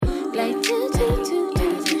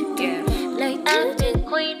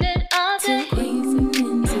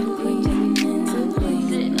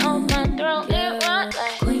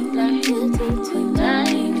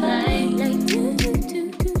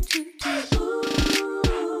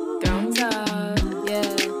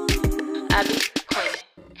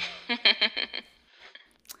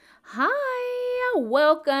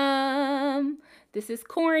This is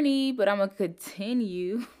corny, but I'm going to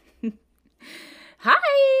continue. Hi.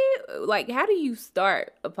 Like, how do you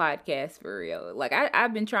start a podcast for real? Like,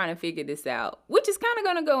 I've been trying to figure this out, which is kind of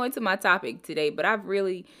going to go into my topic today, but I've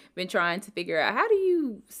really been trying to figure out, how do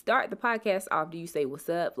you start the podcast off? Do you say, what's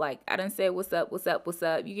up? Like, I done said, what's up, what's up, what's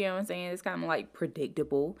up? You get what I'm saying? It's kind of like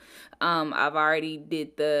predictable. I've already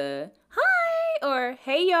did the hi or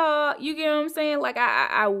hey y'all. You get what I'm saying? Like,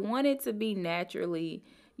 I want it to be naturally,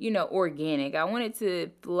 organic. I want it to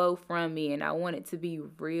flow from me, and I want it to be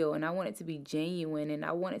real, and I want it to be genuine, and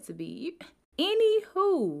I want it to be.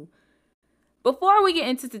 Anywho, before we get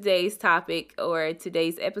into today's topic or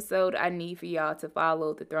today's episode, I need for y'all to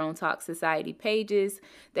follow the Throne Talk Society pages.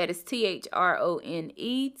 That is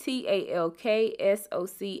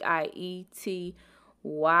THRONETALKSOCIETY.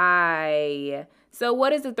 So,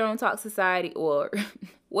 what is the Throne Talk Society, or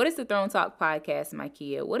what is the Throne Talk podcast, my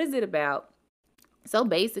kid? What is it about? So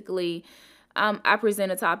basically, I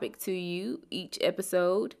present a topic to you each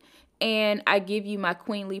episode, and I give you my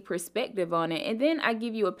queenly perspective on it. And then I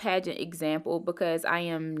give you a pageant example, because I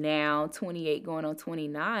am now 28 going on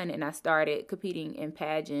 29, and I started competing in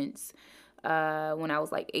pageants when I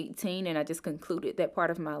was like 18, and I just concluded that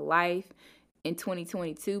part of my life in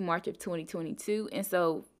 2022, March of 2022. And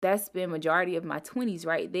so that's been majority of my 20s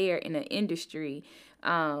right there in the industry.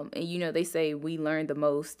 And they say we learn the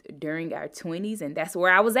most during our 20s, and that's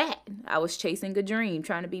where I was at. I was chasing a dream,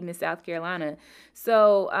 trying to be Miss South Carolina.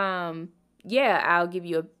 So, I'll give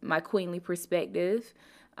you my queenly perspective,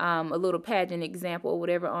 a little pageant example,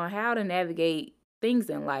 whatever, on how to navigate things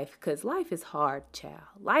in life, because life is hard, child.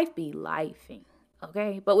 Life be lifing,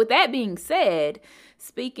 okay? But with that being said,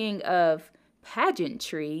 speaking of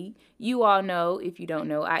pageantry, you all know, if you don't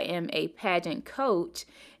know, I am a pageant coach,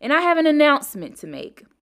 and I have an announcement to make.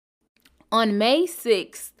 On May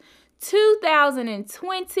 6th,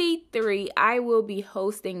 2023, I will be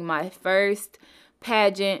hosting my first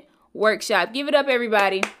pageant workshop. Give it up,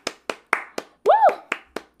 everybody. Woo!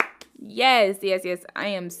 Yes. I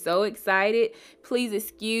am so excited. Please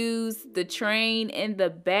excuse the train in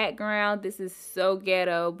the background. This is so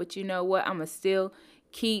ghetto, but you know what? I'm going to still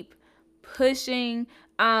keep pushing.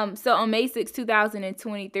 So on May 6,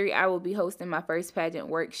 2023, I will be hosting my first pageant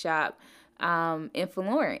workshop in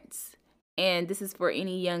Florence. And this is for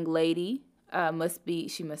any young lady.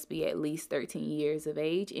 She must be at least 13 years of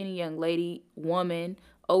age. Any young lady, woman,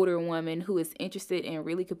 older woman who is interested in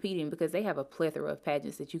really competing, because they have a plethora of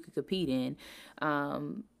pageants that you could compete in,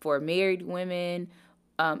 for married women,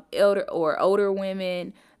 older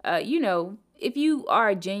women, if you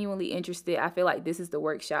are genuinely interested, I feel like this is the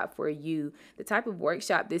workshop for you. The type of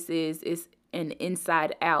workshop this is an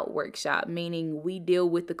inside out workshop, meaning we deal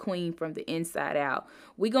with the queen from the inside out.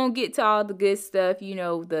 We gonna get to all the good stuff,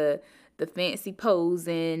 the fancy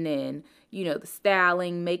posing and, the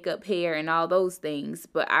styling, makeup, hair, and all those things.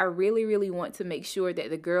 But I really, really want to make sure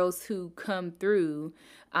that the girls who come through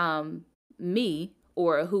me,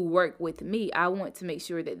 or who work with me, I want to make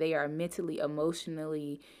sure that they are mentally,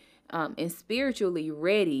 emotionally, and spiritually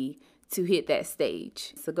ready to hit that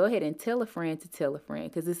stage. So go ahead and tell a friend to tell a friend,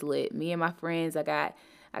 because it's lit. Me and my friends, I got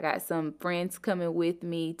some friends coming with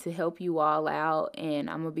me to help you all out, and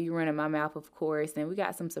I'm gonna be running my mouth, of course, and we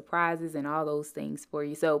got some surprises and all those things for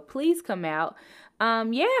you. So please come out.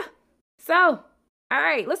 So all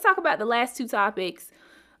right, let's talk about the last two topics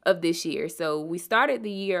of this year. So we started the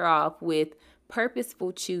year off with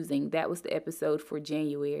purposeful choosing. That was the episode for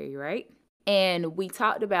January, right? And we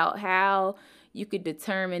talked about how you could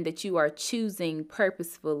determine that you are choosing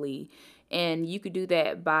purposefully. And you could do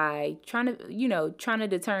that by trying to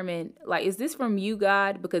determine, like, is this from you,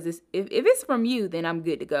 God? Because if it's from you, then I'm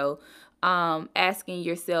good to go. Asking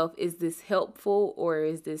yourself, is this helpful or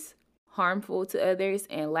is this harmful to others?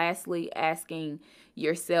 And lastly, asking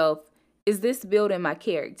yourself, is this building my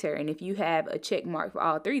character? And if you have a check mark for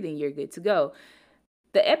all three, then you're good to go.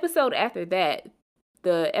 The episode after that,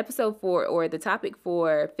 the episode for, or the topic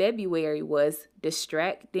for February, was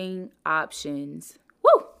distracting options.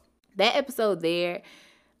 Woo! That episode there,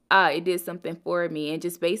 it did something for me, and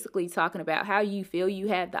just basically talking about how you feel you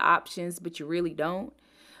have the options, but you really don't.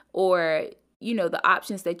 Or, the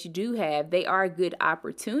options that you do have, they are good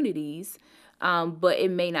opportunities, but it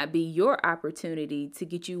may not be your opportunity to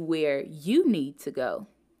get you where you need to go.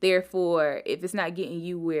 Therefore, if it's not getting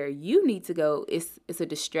you where you need to go, it's a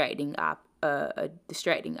distracting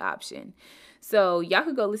option. So y'all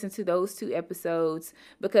could go listen to those two episodes,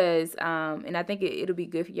 because and I think it'll be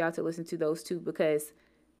good for y'all to listen to those two, because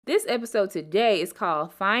this episode today is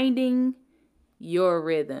called Finding Your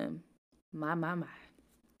Rhythm. My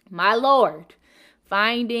Lord,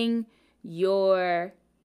 finding your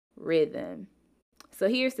rhythm. So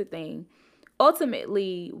here's the thing.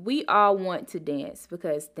 Ultimately, we all want to dance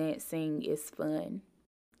because dancing is fun.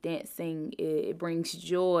 Dancing, it brings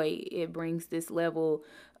joy. It brings this level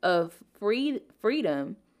of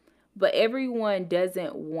freedom. But everyone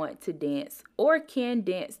doesn't want to dance or can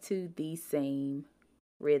dance to the same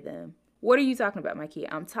rhythm. What are you talking about, my kid?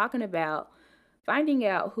 I'm talking about finding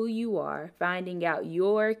out who you are, finding out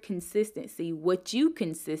your consistency, what you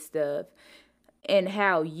consist of, and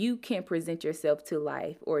how you can present yourself to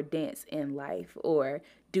life or dance in life or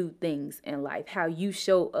do things in life, how you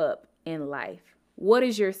show up in life. What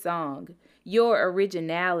is your song? Your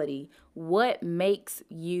originality. What makes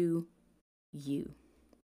you you?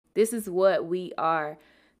 This is what we are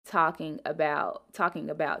talking about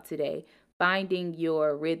today. Finding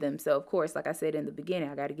your rhythm. So of course, like I said in the beginning,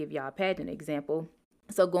 I got to give y'all a pageant example.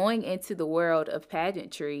 So going into the world of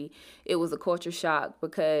pageantry, it was a culture shock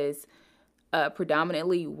because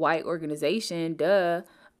predominantly white organization, duh.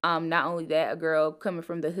 Not only that, a girl coming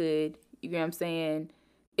from the hood, you know what I'm saying?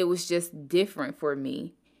 It was just different for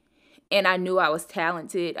me. And I knew I was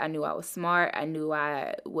talented. I knew I was smart. I knew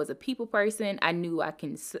I was a people person. I knew I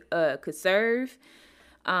could serve.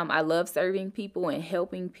 I love serving people and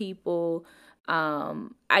helping people.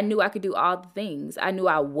 I knew I could do all the things. I knew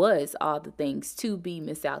I was all the things to be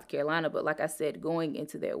Miss South Carolina. But like I said, going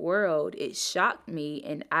into that world, it shocked me,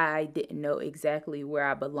 and I didn't know exactly where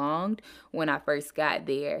I belonged when I first got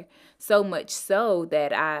there. So much so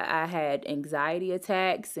that I had anxiety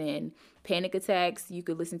attacks and panic attacks. You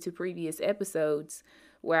could listen to previous episodes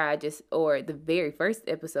where or the very first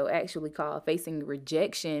episode actually, called Facing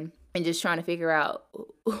Rejection, and just trying to figure out,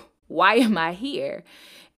 why am I here?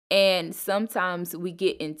 And sometimes we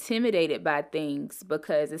get intimidated by things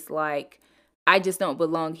because it's like, I just don't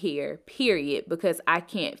belong here, period, because I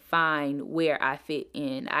can't find where I fit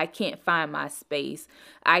in. I can't find my space.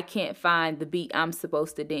 I can't find the beat I'm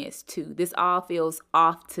supposed to dance to. This all feels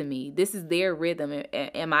off to me. This is their rhythm.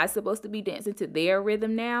 Am I supposed to be dancing to their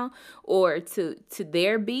rhythm now, or to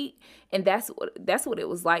their beat? And that's what it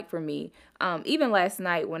was like for me. Even last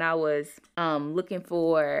night when I was looking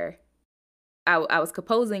for, I was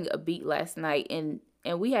composing a beat last night, and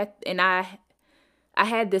I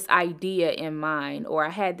had this idea in mind, or I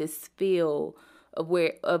had this feel of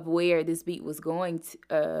where this beat was going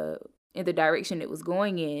to, in the direction it was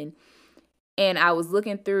going in. And I was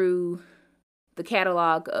looking through the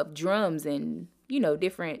catalog of drums and,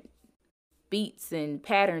 different beats and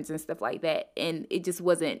patterns and stuff like that. And it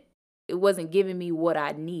wasn't giving me what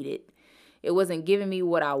I needed. It wasn't giving me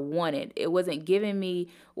what I wanted. It wasn't giving me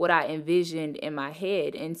what I envisioned in my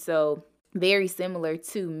head. And so, very similar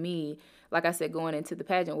to me, like I said, going into the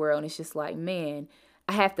pageant world, and it's just like, man,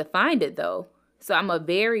 I have to find it though. So I'm a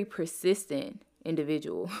very persistent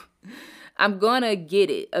individual. I'm gonna get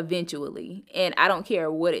it eventually, and I don't care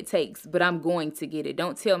what it takes, but I'm going to get it.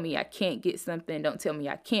 Don't tell me I can't get something. Don't tell me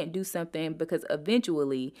I can't do something, because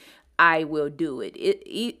eventually I will do it.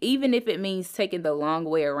 Even if it means taking the long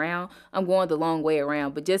way around, I'm going the long way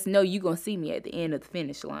around. But just know you're gonna see me at the end of the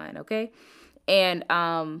finish line, okay? And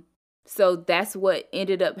so that's what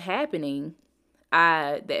ended up happening.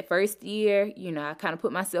 That first year, I kind of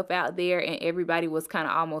put myself out there, and everybody was kind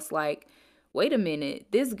of almost like, wait a minute,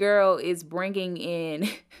 this girl is bringing in,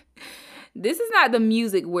 this is not the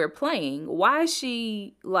music we're playing. Why is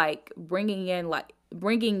she like bringing in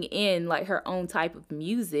her own type of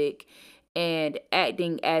music and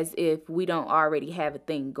acting as if we don't already have a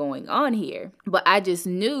thing going on here? But I just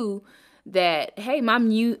knew that, hey, my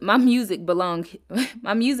music belongs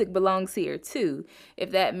here too,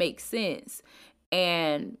 if that makes sense.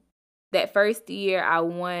 And that first year I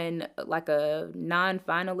won like a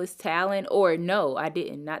non-finalist talent, or no, I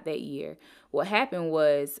didn't, not that year. What happened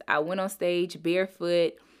was I went on stage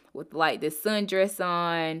barefoot with like this sundress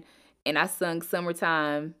on, and I sung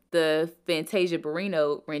Summertime, the Fantasia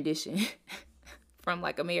Barrino rendition from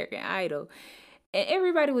like American Idol. And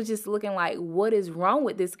everybody was just looking like, what is wrong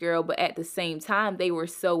with this girl? But at the same time, they were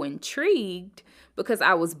so intrigued because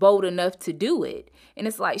I was bold enough to do it. And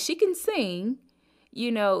it's like, she can sing,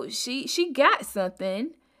 she got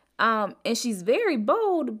something, and she's very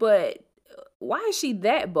bold, but why is she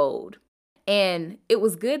that bold? And it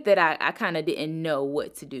was good that I kind of didn't know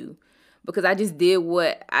what to do, because I just did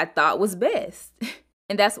what I thought was best.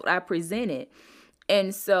 And that's what I presented.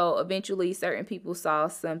 And so eventually certain people saw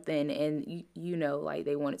something, and, like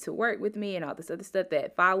they wanted to work with me and all this other stuff.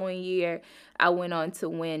 That following year, I went on to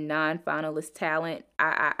win non-finalist talent.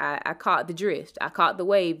 I caught the drift. I caught the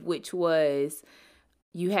wave, which was,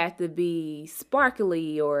 you have to be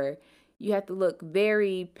sparkly, or you have to look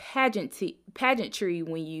very pageantry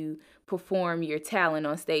when you perform your talent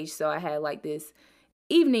on stage. So I had like this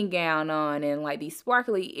evening gown on and like these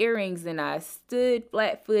sparkly earrings, and I stood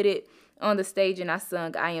flat-footed on the stage and I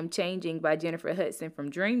sung I Am Changing by Jennifer Hudson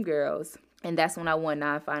from Dreamgirls. And that's when I won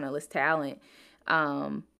non-finalist talent.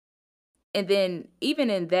 And then even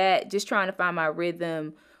in that, just trying to find my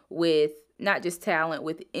rhythm with not just talent,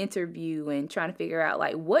 with interview, and trying to figure out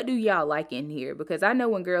like, what do y'all like in here? Because I know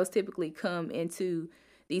when girls typically come into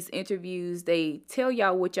these interviews, they tell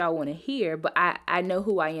y'all what y'all want to hear, but I know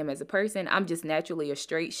who I am as a person. I'm just naturally a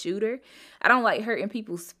straight shooter. I don't like hurting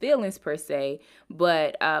people's feelings per se,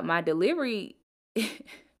 but my delivery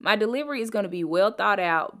my delivery is going to be well thought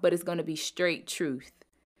out, but it's going to be straight truth.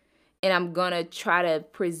 And I'm going to try to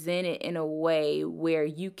present it in a way where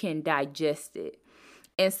you can digest it.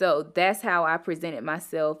 And so that's how I presented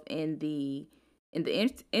myself in the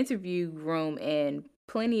interview room, and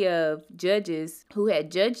plenty of judges who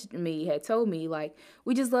had judged me had told me like,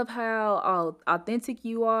 we just love how authentic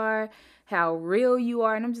you are, how real you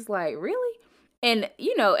are. And I'm just like, really? And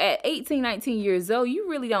you know, at 18, 19 years old, you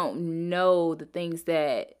really don't know the things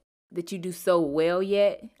that you do so well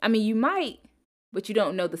yet. I mean, you might, but you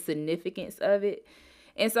don't know the significance of it.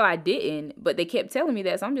 And so I didn't, but they kept telling me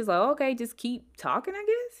that. So I'm just like, okay, just keep talking, I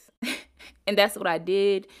guess. And that's what I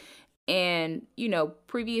did. And, you know,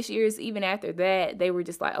 previous years, even after that, they were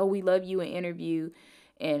just like, oh, we love you in interview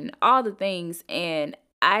and all the things. And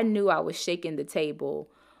I knew I was shaking the table,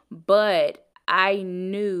 but I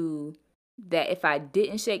knew that if I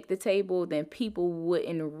didn't shake the table, then people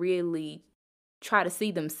wouldn't really try to see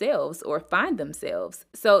themselves or find themselves.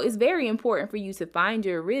 So it's very important for you to find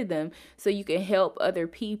your rhythm so you can help other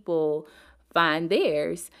people find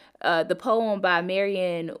theirs. The poem by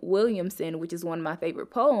Marianne Williamson, which is one of my favorite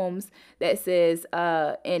poems, that says,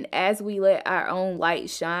 and as we let our own light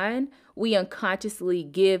shine, we unconsciously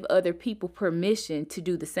give other people permission to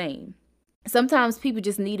do the same. Sometimes people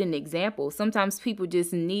just need an example. Sometimes people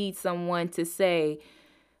just need someone to say,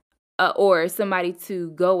 or somebody to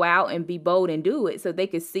go out and be bold and do it so they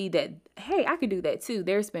could see that, hey, I could do that too.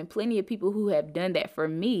 There's been plenty of people who have done that for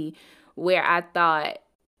me where I thought,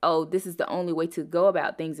 oh, this is the only way to go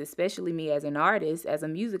about things, especially me as an artist, as a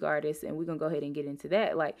music artist. And we're going to go ahead and get into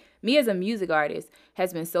that. Like, me as a music artist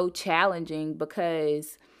has been so challenging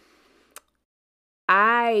because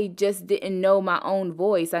I just didn't know my own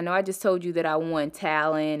voice. I know I just told you that I won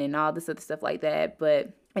talent and all this other stuff like that,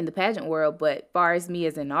 but in the pageant world, but far as me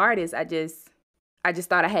as an artist, I just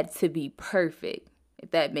thought I had to be perfect,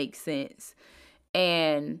 if that makes sense.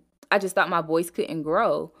 And I just thought my voice couldn't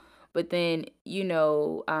grow. But then, you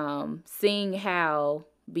know, seeing how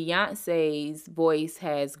Beyonce's voice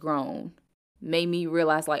has grown made me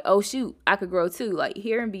realize like, oh shoot, I could grow too. Like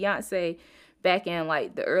hearing Beyonce back in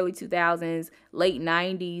like the early 2000s, late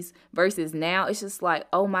 90s versus now, it's just like,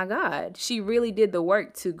 oh my God, she really did the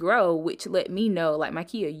work to grow, which let me know like,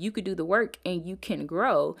 Micaiah, you could do the work and you can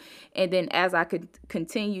grow. And then as I could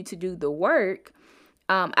continue to do the work,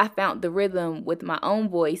 I found the rhythm with my own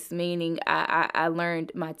voice, meaning I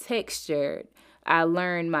learned my texture, I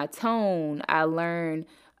learned my tone, I learned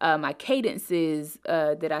my cadences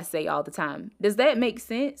that I say all the time. Does that make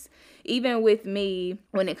sense? Even with me,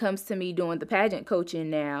 when it comes to me doing the pageant coaching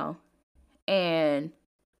now, and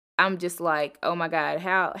I'm just like, oh my God,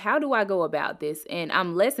 how do I go about this? And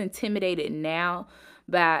I'm less intimidated now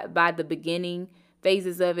by the beginning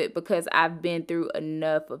phases of it because I've been through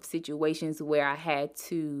enough of situations where I had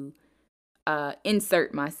to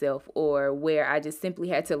insert myself, or where I just simply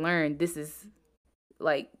had to learn this is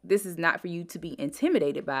not for you to be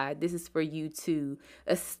intimidated by. This is for you to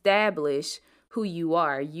establish who you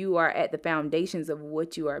are. You are at the foundations of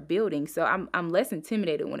what you are building. So I'm less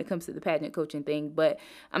intimidated when it comes to the pageant coaching thing, but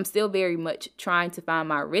I'm still very much trying to find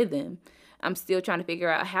my rhythm. I'm still trying to figure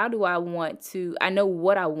out I know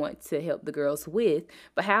what I want to help the girls with,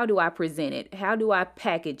 but how do I present it? How do I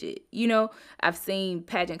package it? You know, I've seen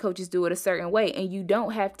pageant coaches do it a certain way, and you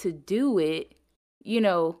don't have to do it, you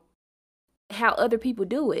know, how other people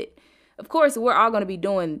do it. Of course, we're all going to be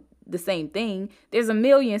doing the same thing. There's a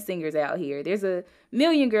million singers out here. There's a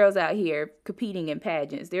million girls out here competing in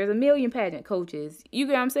pageants. There's a million pageant coaches. You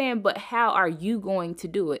get what I'm saying? But how are you going to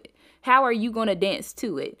do it? How are you going to dance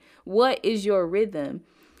to it? What is your rhythm?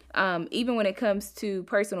 Even when it comes to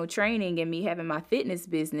personal training and me having my fitness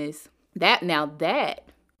business, that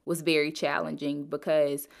was very challenging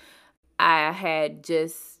because I had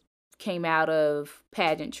just came out of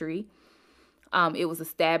pageantry. It was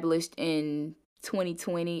established in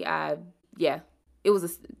 2020.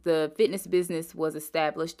 The fitness business was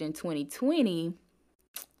established in 2020,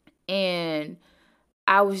 and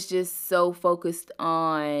I was just so focused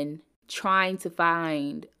on trying to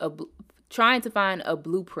find a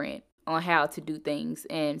blueprint on how to do things.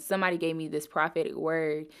 And somebody gave me this prophetic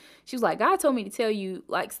word. She was like, God told me to tell you,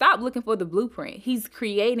 like, stop looking for the blueprint. He's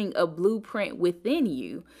creating a blueprint within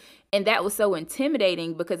you. And that was so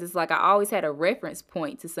intimidating because it's like I always had a reference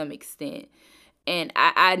point to some extent. And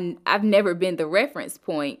I've never been the reference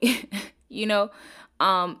point, you know?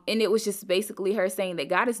 And it was just basically her saying that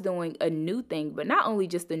God is doing a new thing, but not only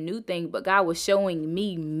just a new thing, but God was showing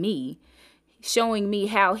me, showing me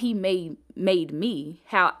how he made me,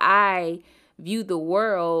 how I view the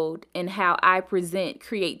world and how I present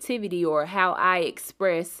creativity or how I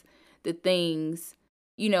express the things,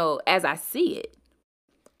 you know, as I see it.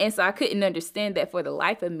 And so I couldn't understand that for the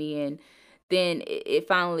life of me. And then it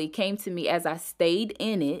finally came to me as I stayed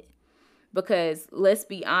in it, because let's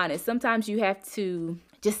be honest, sometimes you have to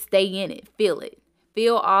just stay in it,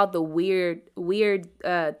 feel all the weird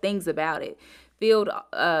things about it. Feel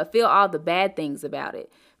all the bad things about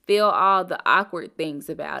it. Feel all the awkward things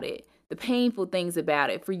about it, the painful things about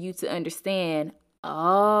it, for you to understand,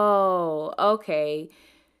 oh, okay,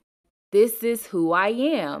 this is who I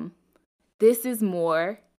am. This is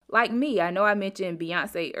more like me. I know I mentioned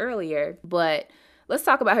Beyonce earlier, but let's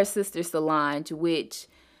talk about her sister Solange, which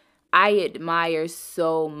I admire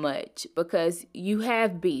so much, because you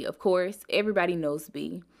have B, of course, everybody knows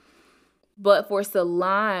B. But for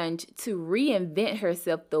Solange to reinvent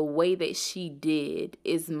herself the way that she did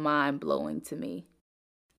is mind-blowing to me.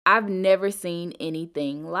 I've never seen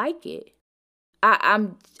anything like it.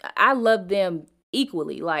 I love them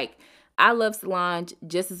equally. Like, I love Solange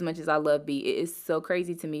just as much as I love B. It is so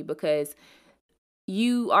crazy to me because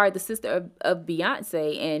you are the sister of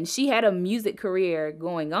Beyonce, and she had a music career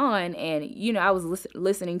going on, and, you know, I was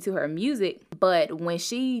listening to her music, but when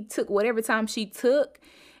she took whatever time she took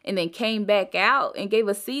and then came back out and gave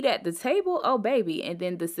a seat at the table, oh, baby. And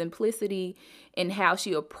then the simplicity in how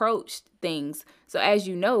she approached things. So as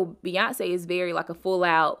you know, Beyonce is very like a full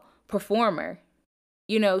out performer.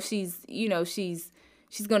 She's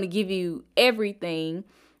going to give you everything,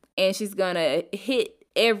 and she's going to hit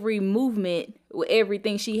every movement with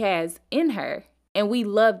everything she has in her. And we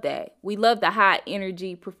love that. We love the high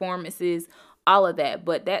energy performances, all of that.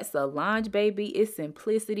 But that Solange, baby, it's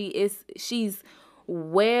simplicity. She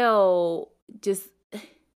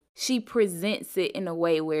presents it in a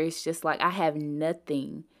way where it's just like, I have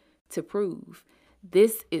nothing to prove.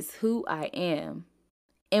 This is who I am.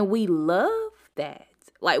 And we love that.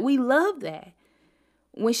 Like, we love that.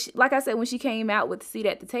 When she, like I said, when she came out with Seat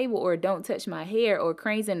at the Table or Don't Touch My Hair or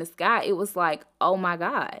Cranes in the Sky, it was like, oh my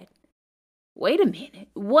God, wait a minute.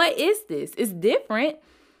 What is this? It's different,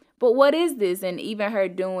 but what is this? And even her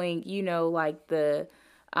doing, like the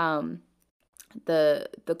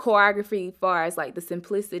choreography, as far as like the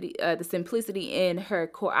simplicity in her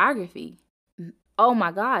choreography. Oh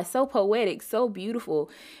my God, so poetic, so beautiful.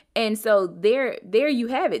 And so there you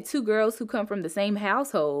have it. Two girls who come from the same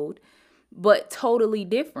household, but totally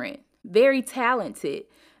different, very talented,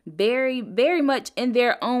 very, very much in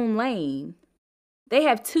their own lane. They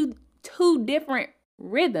have two different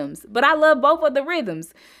rhythms, but I love both of the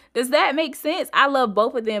rhythms. Does that make sense? I love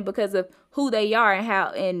both of them because of who they are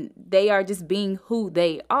and they are just being who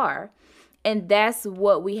they are. And that's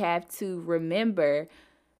what we have to remember.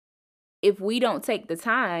 If we don't take the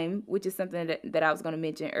time, which is something that I was going to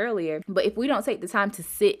mention earlier, but if we don't take the time to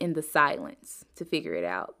sit in the silence to figure it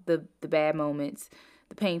out, the bad moments,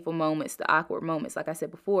 the painful moments, the awkward moments, like I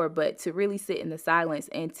said before, but to really sit in the silence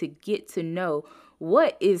and to get to know,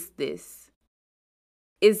 what is this?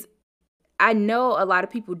 I know a lot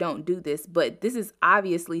of people don't do this, but this is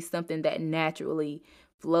obviously something that naturally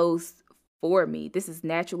flows for me. This is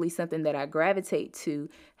naturally something that I gravitate to.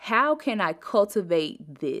 How can I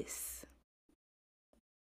cultivate this?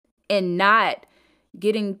 And not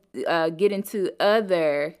get into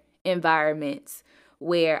other environments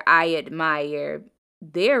where I admire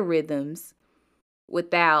their rhythms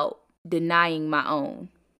without denying my own,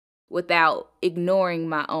 without ignoring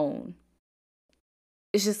my own.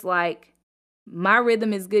 It's just like, my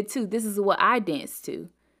rhythm is good too. This is what I dance to.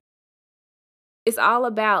 It's all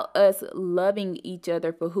about us loving each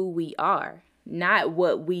other for who we are, not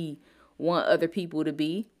what we want other people to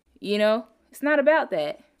be. It's not about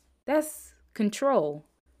that. That's control,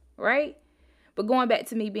 right? But going back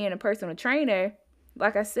to me being a personal trainer,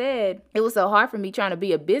 like I said, it was so hard for me trying to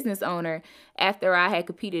be a business owner after I had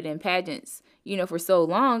competed in pageants, for so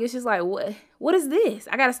long. It's just like, what is this?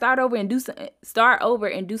 I got to start over and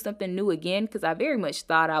do something new again, because I very much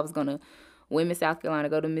thought I was going to win Miss South Carolina,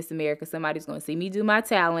 go to Miss America. Somebody's going to see me do my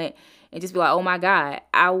talent and just be like, oh my God,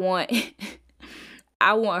 I want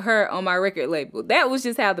I want her on my record label. That was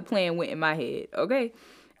just how the plan went in my head, okay?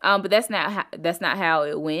 But that's not how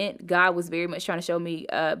it went. God was very much trying to show me,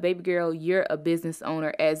 baby girl, you're a business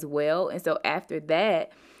owner as well. And so after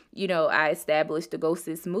that, I established the Go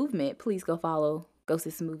Sis movement. Please go follow Go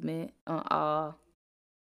Sis movement on all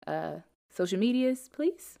social medias,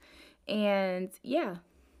 please. And yeah,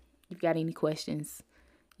 if you've got any questions,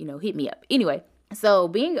 hit me up. Anyway, so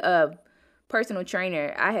being a personal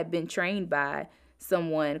trainer, I have been trained by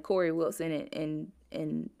someone, Corey Wilson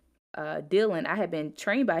and Dylan. I had been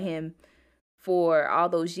trained by him for all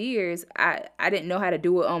those years. I didn't know how to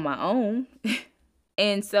do it on my own.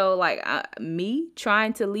 And so me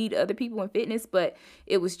trying to lead other people in fitness, but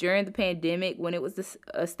it was during the pandemic when it was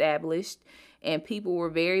established, and people were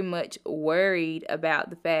very much worried about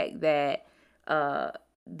the fact that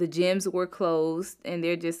the gyms were closed, and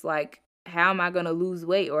they're just like, how am I going to lose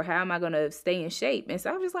weight, or how am I going to stay in shape? And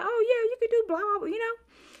so I was just like, oh yeah, you could do blah, blah, blah,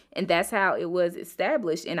 And that's how it was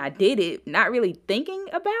established. And I did it, not really thinking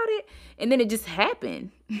about it. And then it just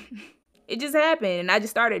happened. It just happened. And I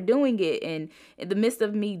just started doing it. And in the midst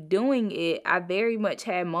of me doing it, I very much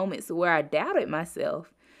had moments where I doubted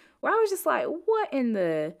myself, where I was just like, what in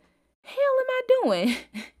the hell am I doing?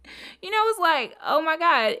 It's like, oh my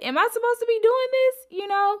God, am I supposed to be doing this?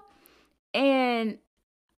 And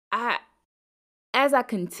as I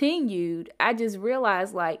continued, I just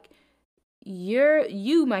realized Makia,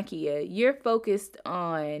 you're focused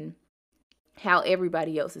on how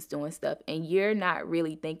everybody else is doing stuff, and you're not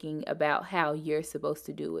really thinking about how you're supposed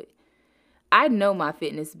to do it. I know my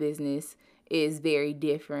fitness business is very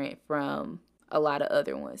different from a lot of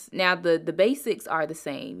other ones. Now, the basics are the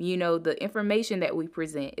same. The information that we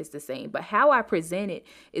present is the same, but how I present it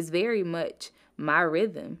is very much my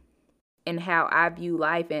rhythm and how I view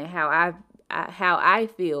life and how I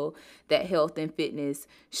feel that health and fitness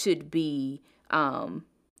should be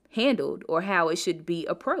handled, or how it should be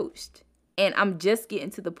approached. And I'm just getting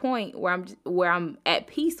to the point where I'm at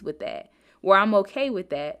peace with that, where I'm okay with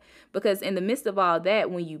that. Because in the midst of all that,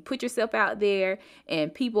 when you put yourself out there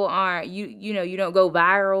and people aren't, you don't go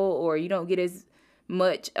viral, or you don't get as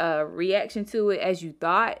much reaction to it as you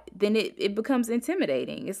thought, then it becomes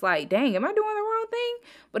intimidating. It's like, dang, am I doing the wrong thing?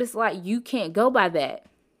 But it's like, you can't go by that.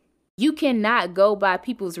 You cannot go by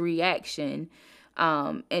people's reaction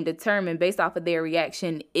and determine based off of their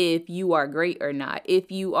reaction if you are great or not,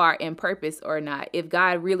 if you are in purpose or not, if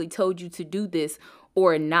God really told you to do this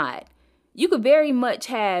or not. You could very much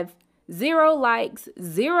have 0 likes,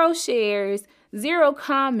 0 shares, 0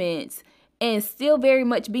 comments, and still very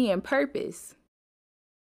much be in purpose.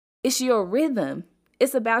 It's your rhythm.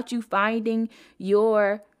 It's about you finding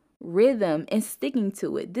your rhythm and sticking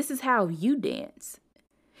to it. This is how you dance.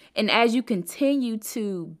 And as you continue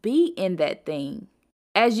to be in that thing,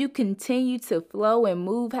 as you continue to flow and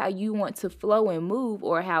move how you want to flow and move,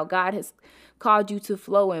 or how God has called you to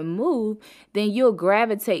flow and move, then you'll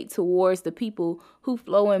gravitate towards the people who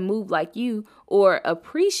flow and move like you, or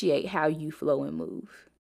appreciate how you flow and move.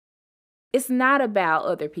 It's not about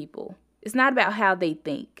other people. It's not about how they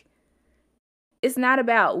think. It's not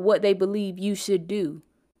about what they believe you should do.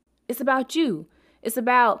 It's about you. It's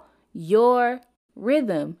about your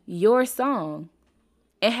rhythm, your song,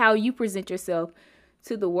 and how you present yourself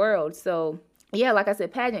to the world. So yeah, like I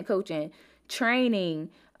said, pageant coaching, training,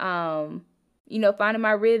 finding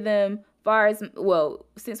my rhythm,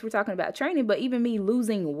 since we're talking about training, but even me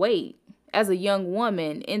losing weight as a young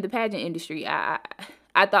woman in the pageant industry, I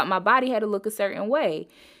thought my body had to look a certain way.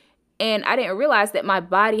 And I didn't realize that my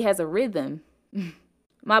body has a rhythm.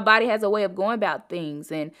 My body has a way of going about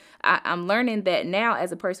things. And I'm learning that now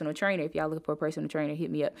as a personal trainer. If y'all looking for a personal trainer, hit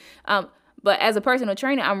me up. But as a personal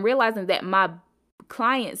trainer, I'm realizing that my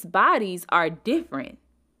clients' bodies are different.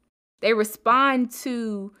 They respond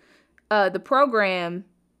to the program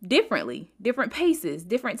differently, different paces,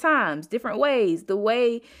 different times, different ways. The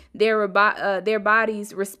way their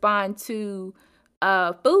bodies respond to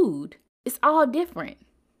food, it's all different.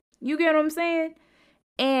 You get what I'm saying?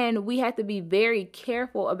 And we have to be very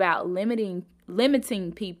careful about limiting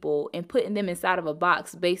people and putting them inside of a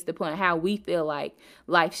box based upon how we feel like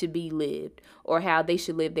life should be lived or how they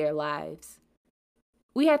should live their lives.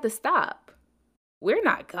 We have to stop. We're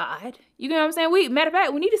not God. You know what I'm saying? Matter of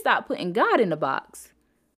fact, we need to stop putting God in the box.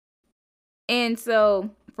 And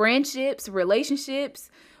so friendships,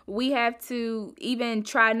 relationships, we have to even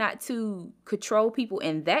try not to control people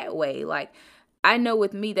in that way. Like, I know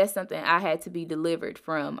with me, that's something I had to be delivered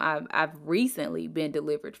from. I've recently been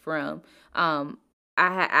delivered from. I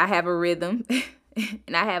have a rhythm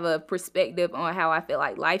and I have a perspective on how I feel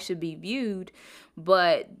like life should be viewed.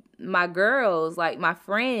 But my girls, like my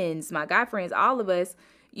friends, my guy friends, all of us,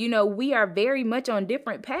 we are very much on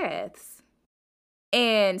different paths.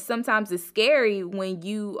 And sometimes it's scary when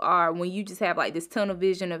you just have like this tunnel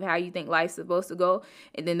vision of how you think life's supposed to go,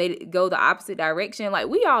 and then they go the opposite direction. Like,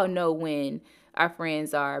 we all know when our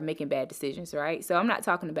friends are making bad decisions, right? So I'm not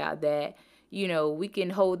talking about that. We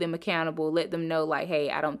can hold them accountable, let them know like, hey,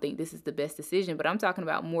 I don't think this is the best decision. But I'm talking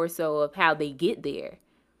about more so of how they get there,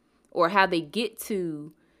 or how they get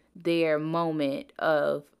to their moment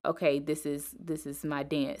of, okay, this is my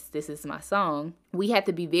dance, this is my song. We have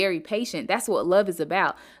to be very patient. That's what love is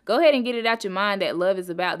about. Go ahead and get it out your mind that love is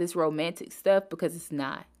about this romantic stuff, because it's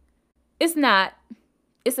not. It's not.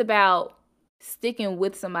 It's about sticking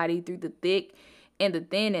with somebody through the thick and the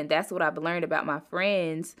thin. And that's what I've learned about my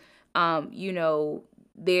friends.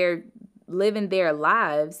 They're living their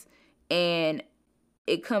lives, and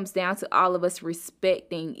it comes down to all of us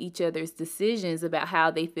respecting each other's decisions about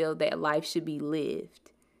how they feel that life should be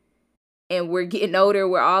lived. And we're getting older.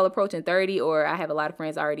 We're all approaching 30, or I have a lot of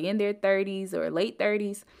friends already in their 30s or late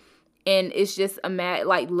 30s. And it's just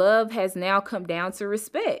like love has now come down to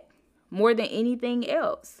respect more than anything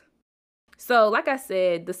else. So like I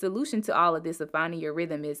said, the solution to all of this of finding your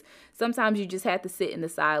rhythm is sometimes you just have to sit in the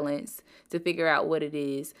silence to figure out what it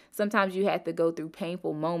is. Sometimes you have to go through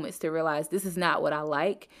painful moments to realize this is not what I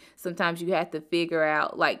like. Sometimes you have to figure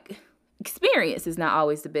out, like, experience is not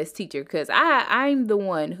always the best teacher, because I'm the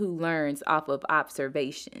one who learns off of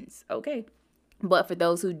observations, okay? But for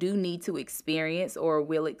those who do need to experience or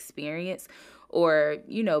will experience or,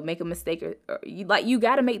 make a mistake, or you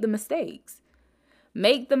got to make the mistakes.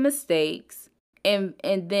 Make the mistakes, and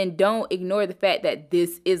then don't ignore the fact that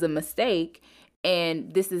this is a mistake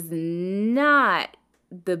and this is not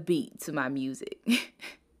the beat to my music.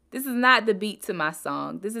 This is not the beat to my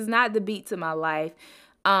song. This is not the beat to my life.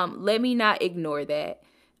 Let me not ignore that.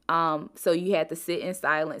 So you have to sit in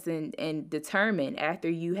silence and determine, after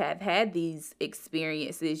you have had these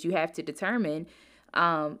experiences, you have to determine,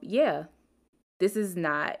 this is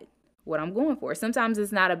not what I'm going for.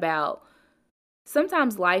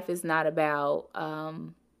 Sometimes life is not about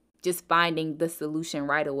just finding the solution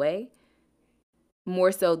right away,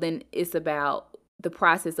 more so than it's about the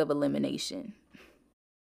process of elimination.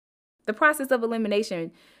 The process of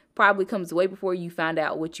elimination probably comes way before you find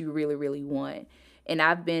out what you really, really want. And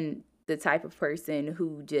I've been the type of person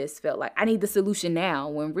who just felt like I need the solution now,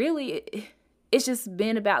 when really it's just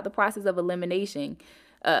been about the process of elimination,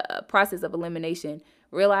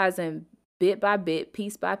 realizing bit by bit,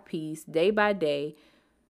 piece by piece, day by day,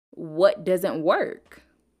 what doesn't work.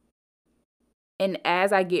 And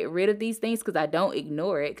as I get rid of these things, because I don't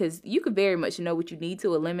ignore it, because you could very much know what you need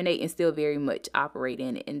to eliminate and still very much operate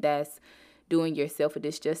in it. And that's doing yourself a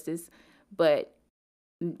disjustice. But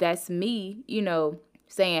that's me,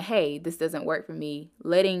 saying, hey, this doesn't work for me,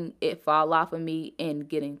 letting it fall off of me and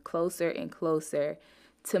getting closer and closer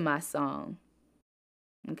to my song.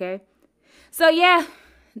 Okay? So yeah,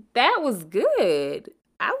 that was good.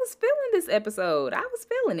 I was feeling this episode. I was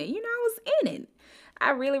feeling it. I was in it.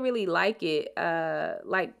 I really, really like it.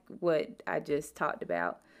 Like what I just talked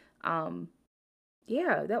about.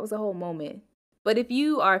 Yeah, that was a whole moment. But if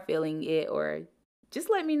you are feeling it, or just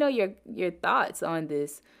let me know your thoughts on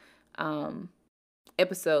this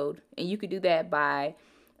episode. And you could do that by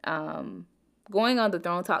going on the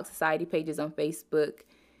Throne Talk Society pages on Facebook,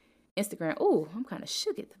 Instagram. Oh, I'm kind of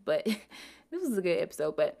shook it, but this was a good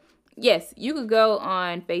episode. But yes, you could go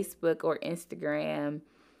on Facebook or Instagram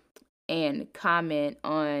and comment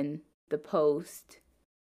on the post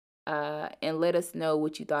and let us know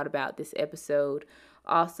what you thought about this episode.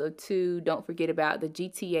 Also, too, don't forget about the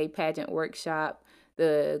GTA pageant workshop,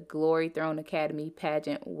 the Glory Throne Academy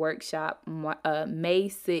pageant workshop, May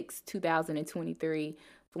 6, 2023,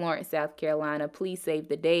 Florence, South Carolina. Please save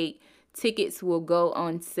the date. Tickets will go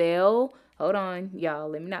on sale. Hold on, y'all.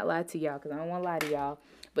 Let me not lie to y'all, because I don't want to lie to y'all.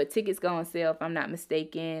 But tickets go on sale, if I'm not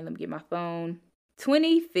mistaken. Let me get my phone.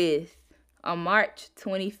 25th. On March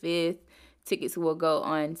 25th, tickets will go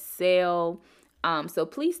on sale. So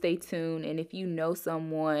please stay tuned. And if you know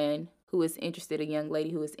someone who is interested, a young lady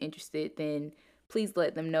who is interested, then please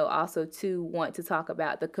let them know. Also, too, want to talk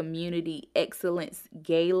about the Community Excellence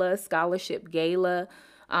Gala, Scholarship Gala,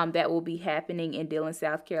 that will be happening in Dillon,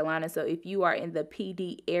 South Carolina. So if you are in the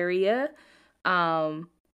PD area, and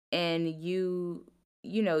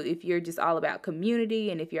if you're just all about community,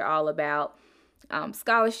 and if you're all about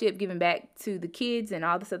scholarship, giving back to the kids and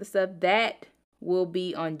all this other stuff, that will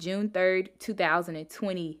be on June 3rd,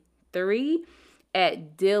 2023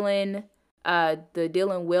 at Dillon, the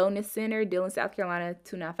Dillon Wellness Center, Dillon, South Carolina,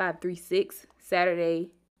 29536,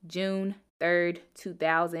 Saturday, June 3rd,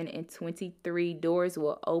 2023. Doors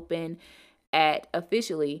will open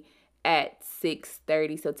officially at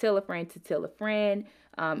 6:30. So tell a friend to tell a friend.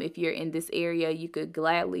 If you're in this area, you could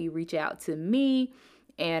gladly reach out to me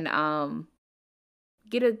and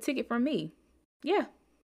get a ticket from me. Yeah.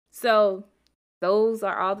 So those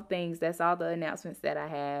are all the things. That's all the announcements that I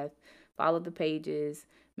have. Follow the pages.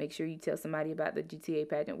 Make sure you tell somebody about the GTA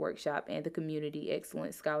Pageant Workshop and the Community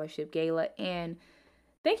Excellence Scholarship Gala. And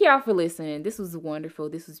thank y'all for listening. This was wonderful.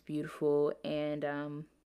 This was beautiful. And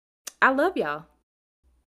I love y'all.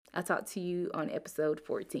 I'll talk to you on episode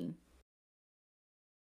 14.